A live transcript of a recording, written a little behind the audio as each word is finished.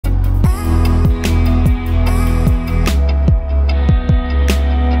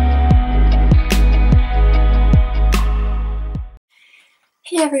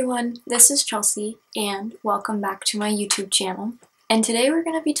everyone, this is Chelsea and welcome back to my YouTube channel. And today we're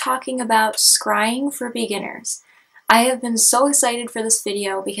going to be talking about scrying for beginners. I have been so excited for this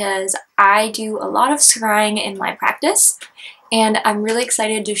video because I do a lot of scrying in my practice and I'm really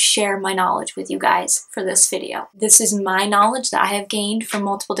excited to share my knowledge with you guys for this video. This is my knowledge that I have gained from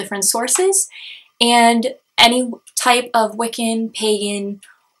multiple different sources, and any type of Wiccan, pagan,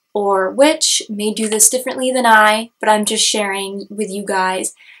 or witch may do this differently than I, but I'm just sharing with you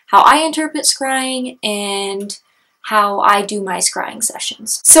guys how I interpret scrying and how I do my scrying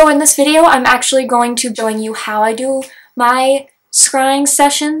sessions. So in this video, I'm actually going to be showing you how I do my scrying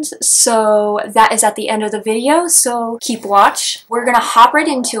sessions, so that is at the end of the video, so keep watch. We're gonna hop right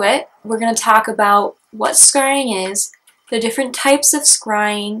into it. We're gonna talk about what scrying is, the different types of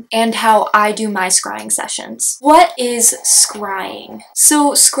scrying, and how I do my scrying sessions. What is scrying?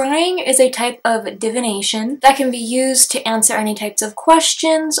 So scrying is a type of divination that can be used to answer any types of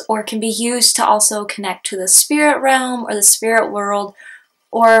questions, or can be used to also connect to the spirit realm or the spirit world,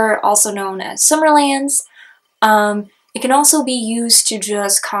 or also known as Summerlands. It can also be used to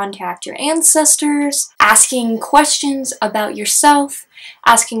just contact your ancestors, asking questions about yourself,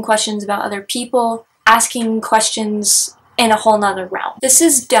 asking questions about other people, asking questions in a whole nother realm. This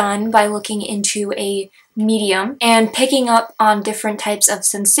is done by looking into a medium and picking up on different types of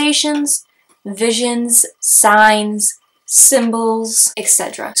sensations, visions, signs, symbols,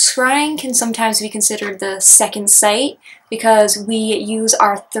 etc. Scrying can sometimes be considered the second sight because we use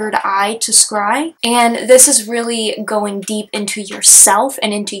our third eye to scry, and this is really going deep into yourself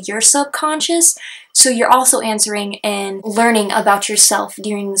and into your subconscious, so you're also answering and learning about yourself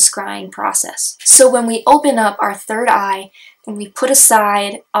during the scrying process. So when we open up our third eye and we put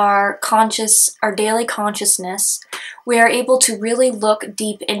aside our daily consciousness, we are able to really look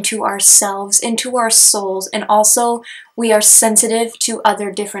deep into ourselves, into our souls, and also we are sensitive to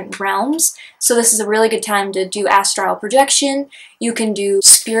other different realms. So this is a really good time to do astral projection. You can do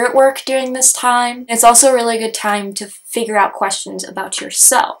spirit work during this time. It's also a really good time to figure out questions about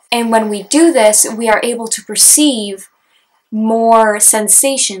yourself. And when we do this, we are able to perceive more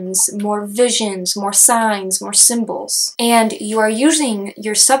sensations, more visions, more signs, more symbols. And you are using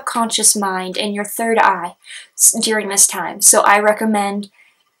your subconscious mind and your third eye during this time. So I recommend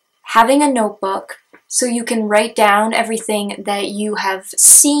having a notebook so you can write down everything that you have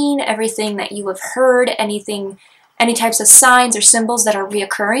seen, everything that you have heard, any types of signs or symbols that are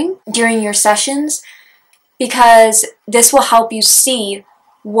reoccurring during your sessions, because this will help you see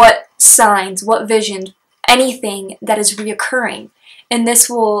what signs, what visions, anything that is reoccurring, and this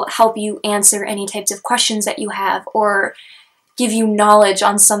will help you answer any types of questions that you have or give you knowledge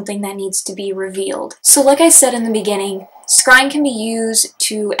on something that needs to be revealed. So like I said in the beginning, scrying can be used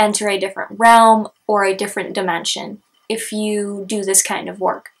to enter a different realm or a different dimension if you do this kind of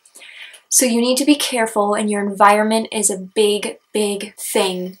work. So you need to be careful, and your environment is a big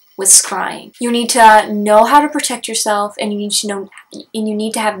thing with scrying. You need to know how to protect yourself, and you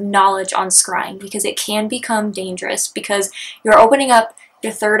need to have knowledge on scrying, because it can become dangerous because you're opening up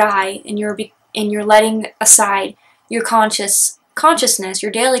your third eye and you're letting aside your consciousness,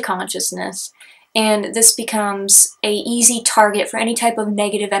 your daily consciousness, and this becomes a easy target for any type of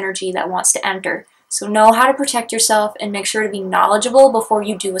negative energy that wants to enter. So know how to protect yourself and make sure to be knowledgeable before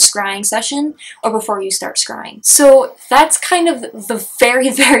you do a scrying session or before you start scrying. So that's kind of the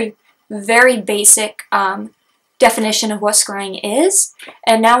very basic definition of what scrying is.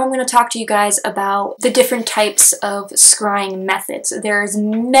 And now I'm going to talk to you guys about the different types of scrying methods. There's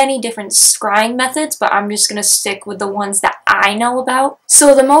many different scrying methods, but I'm just going to stick with the ones that I know about.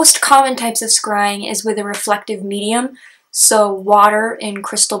 So the most common types of scrying is with a reflective medium. So water and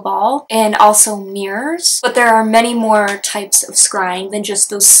crystal ball, and also mirrors. But there are many more types of scrying than just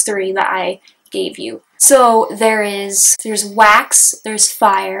those three that I gave you. So there's wax, there's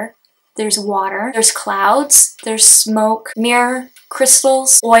fire, there's water, there's clouds, there's smoke, mirror,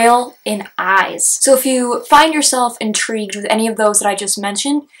 crystals, oil, and eyes. So if you find yourself intrigued with any of those that I just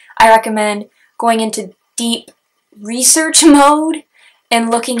mentioned, I recommend going into deep research mode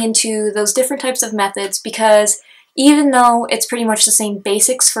and looking into those different types of methods, because even though it's pretty much the same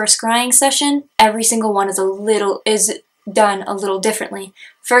basics for a scrying session, every single one is done a little differently.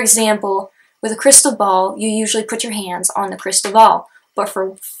 For example, with a crystal ball, you usually put your hands on the crystal ball, but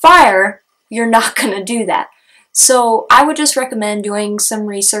for fire, you're not going to do that. So I would just recommend doing some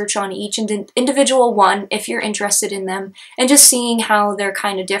research on each individual one if you're interested in them, and just seeing how they're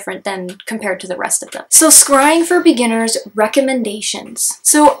kind of different than compared to the rest of them. So scrying for beginners recommendations.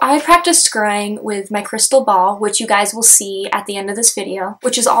 So I practice scrying with my crystal ball, which you guys will see at the end of this video,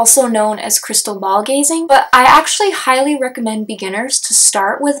 which is also known as crystal ball gazing. But I actually highly recommend beginners to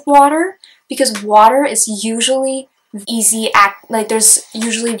start with water, because water is usually there's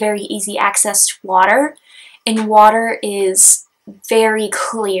usually very easy access to water. And water is very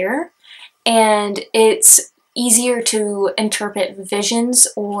clear, and it's easier to interpret visions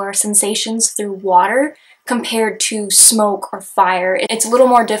or sensations through water compared to smoke or fire. It's a little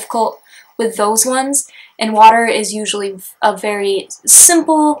more difficult with those ones, and water is usually a very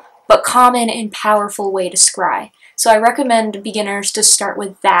simple but common and powerful way to scry. So I recommend beginners to start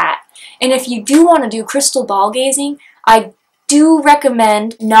with that. And if you do want to do crystal ball gazing, I do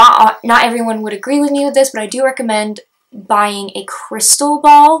recommend, not everyone would agree with me with this, but I do recommend buying a crystal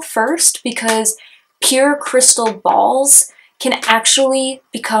ball first, because pure crystal balls can actually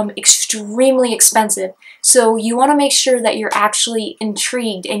become extremely expensive. So you want to make sure that you're actually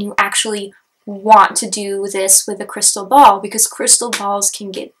intrigued and you actually want to do this with a crystal ball, because crystal balls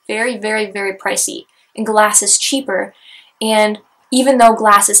can get very, very, very pricey, and glass is cheaper. And even though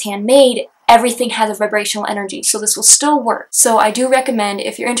glass is handmade, everything has a vibrational energy, so this will still work. So I do recommend,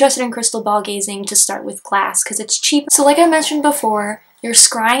 if you're interested in crystal ball gazing, to start with glass, because it's cheap. So like I mentioned before, your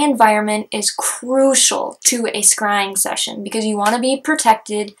scrying environment is crucial to a scrying session, because you want to be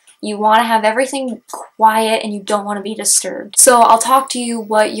protected, you want to have everything quiet, and you don't want to be disturbed. So I'll talk to you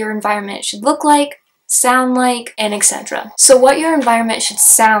what your environment should look like, sound like, and etc. So what your environment should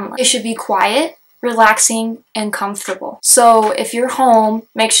sound like: it should be quiet, relaxing, and comfortable. So if you're home,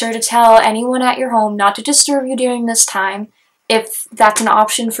 make sure to tell anyone at your home not to disturb you during this time, if that's an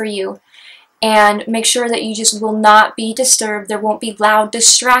option for you. And make sure that you just will not be disturbed. There won't be loud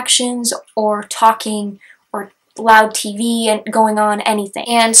distractions or talking or loud TV and going on, anything.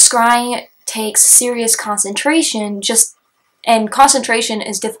 And scrying takes serious concentration, and concentration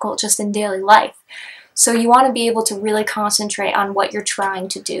is difficult just in daily life. So you want to be able to really concentrate on what you're trying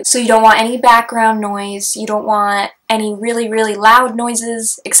to do. So you don't want any background noise, you don't want any really, really loud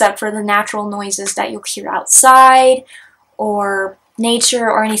noises, except for the natural noises that you'll hear outside or nature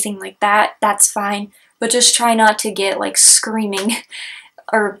or anything like that. That's fine. But just try not to get like screaming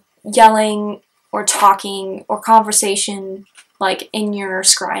or yelling or talking or conversation like in your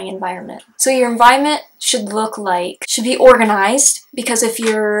scrying environment. So your environment should be organized, because if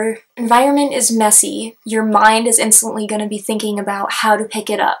your environment is messy, your mind is instantly going to be thinking about how to pick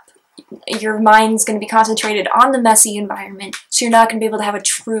it up. Your mind's going to be concentrated on the messy environment, so you're not going to be able to have a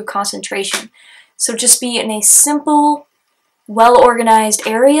true concentration. So just be in a simple, well-organized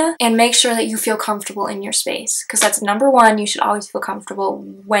area, and make sure that you feel comfortable in your space, because that's number one. You should always feel comfortable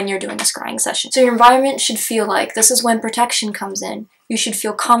when you're doing a scrying session. So your environment should feel like, this is when protection comes in. You should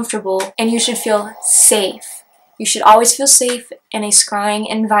feel comfortable, and you should feel safe. You should always feel safe in a scrying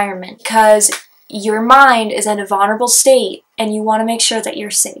environment, because your mind is in a vulnerable state, and you want to make sure that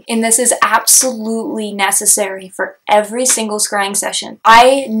you're safe. And this is absolutely necessary for every single scrying session.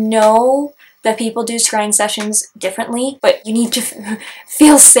 I know that people do scrying sessions differently, but you need to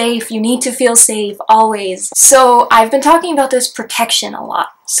feel safe. You need to feel safe always. So I've been talking about this protection a lot.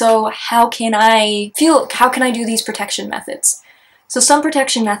 So how can I do these protection methods? So some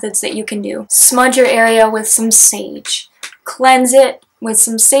protection methods that you can do: smudge your area with some sage, cleanse it with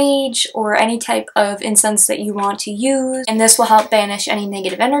some sage or any type of incense that you want to use, and this will help banish any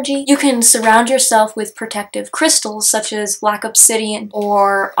negative energy. You can surround yourself with protective crystals such as black obsidian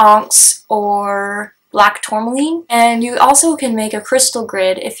or onyx or black tourmaline, and you also can make a crystal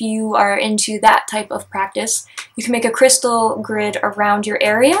grid if you are into that type of practice. You can make a crystal grid around your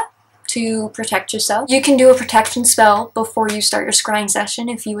area to protect yourself. You can do a protection spell before you start your scrying session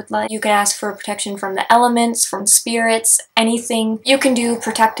if you would like. You can ask for protection from the elements, from spirits, anything. You can do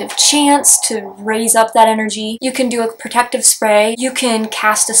protective chants to raise up that energy. You can do a protective spray. You can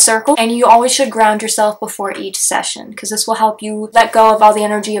cast a circle, and you always should ground yourself before each session, because this will help you let go of all the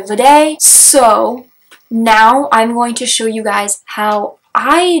energy of the day. So now I'm going to show you guys how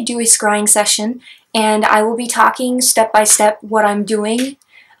I do a scrying session, and I will be talking step by step what I'm doing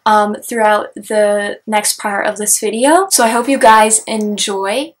throughout the next part of this video. So I hope you guys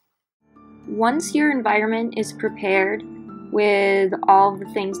enjoy. Once your environment is prepared with all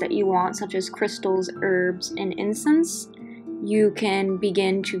the things that you want, such as crystals, herbs, and incense, you can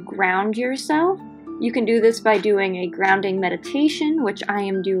begin to ground yourself. You can do this by doing a grounding meditation, which I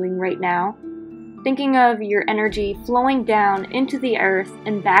am doing right now. thinking of your energy flowing down into the earth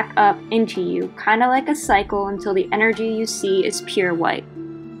and back up into you, kind of like a cycle until the energy you see is pure white.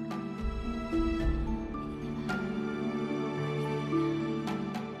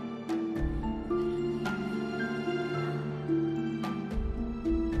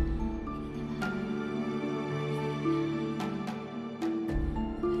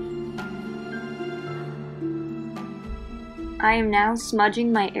 I am now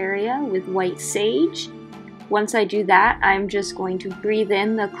smudging my area with white sage. Once I do that, I'm just going to breathe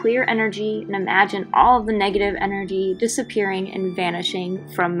in the clear energy and imagine all of the negative energy disappearing and vanishing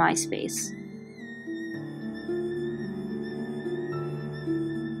from my space.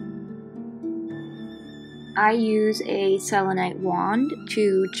 I use a selenite wand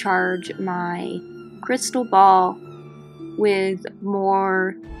to charge my crystal ball with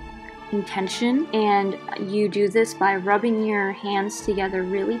more intention, and you do this by rubbing your hands together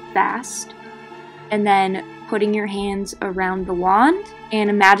really fast and then putting your hands around the wand and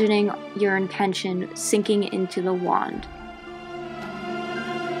imagining your intention sinking into the wand.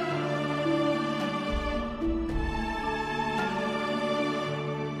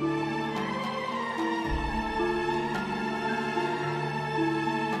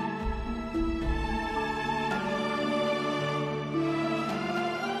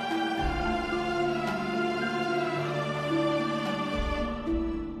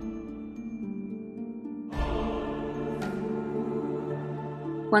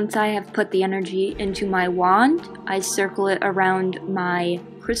 Once I have put the energy into my wand, I circle it around my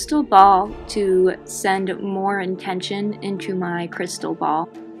crystal ball to send more intention into my crystal ball.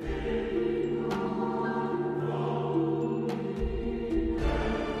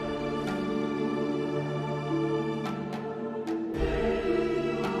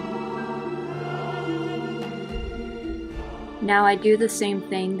 Now I do the same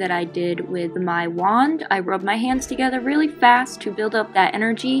thing that I did with my wand. I rub my hands together really fast to build up that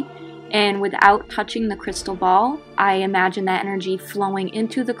energy, and without touching the crystal ball, I imagine that energy flowing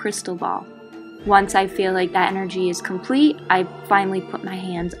into the crystal ball. Once I feel like that energy is complete, I finally put my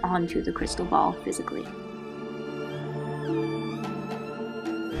hands onto the crystal ball physically.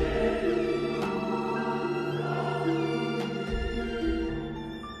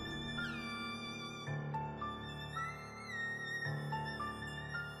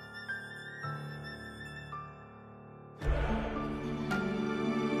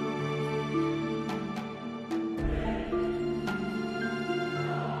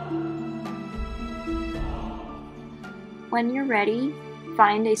 When you're ready,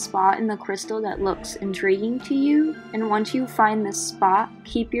 find a spot in the crystal that looks intriguing to you, and once you find this spot,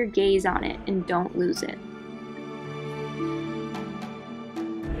 keep your gaze on it and don't lose it.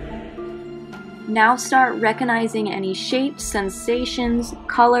 Now start recognizing any shapes, sensations,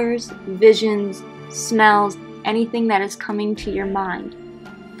 colors, visions, smells, anything that is coming to your mind.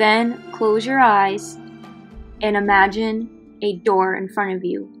 Then close your eyes and imagine a door in front of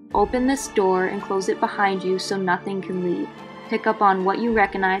you. Open this door and close it behind you so nothing can leave. Pick up on what you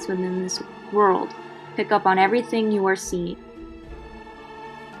recognize within this world. Pick up on everything you are seeing.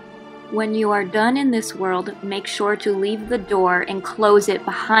 When you are done in this world, make sure to leave the door and close it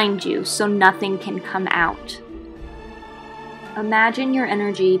behind you so nothing can come out. Imagine your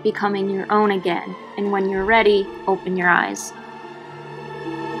energy becoming your own again, and when you're ready, open your eyes.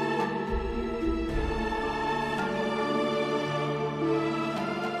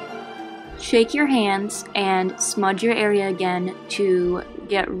 Shake your hands and smudge your area again to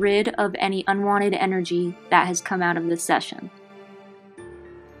get rid of any unwanted energy that has come out of this session.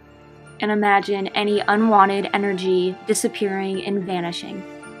 And imagine any unwanted energy disappearing and vanishing.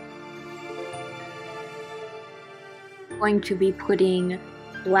 I'm going to be putting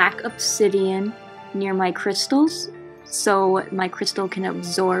black obsidian near my crystals so my crystal can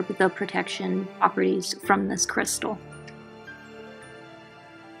absorb the protection properties from this crystal.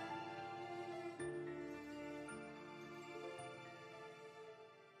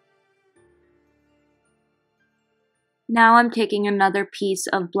 Now I'm taking another piece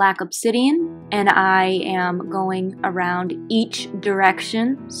of black obsidian and I am going around each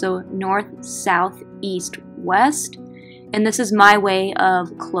direction, so north, south, east, west, and this is my way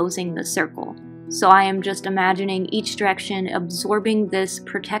of closing the circle. So I am just imagining each direction absorbing this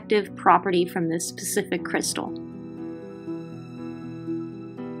protective property from this specific crystal.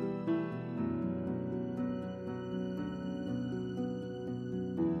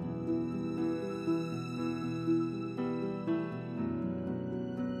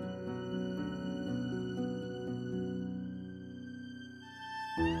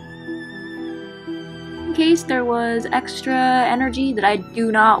 in case there was extra energy that I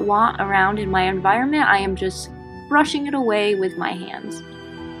do not want around in my environment, I am just brushing it away with my hands.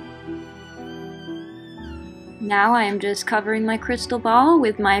 Now I am just covering my crystal ball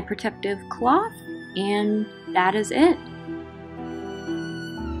with my protective cloth, and that is it.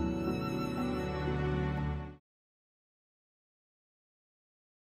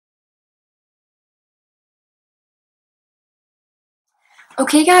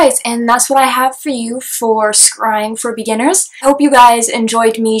 Okay guys, and that's what I have for you for Scrying for Beginners. I hope you guys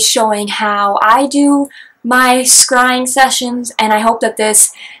enjoyed me showing how I do my scrying sessions, and I hope that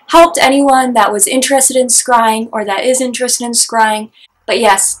this helped anyone that was interested in scrying or that is interested in scrying. But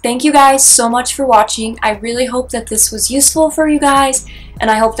yes, thank you guys so much for watching. I really hope that this was useful for you guys, and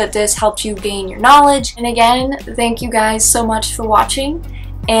I hope that this helped you gain your knowledge. And again, thank you guys so much for watching,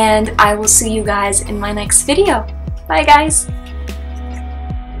 and I will see you guys in my next video. Bye guys!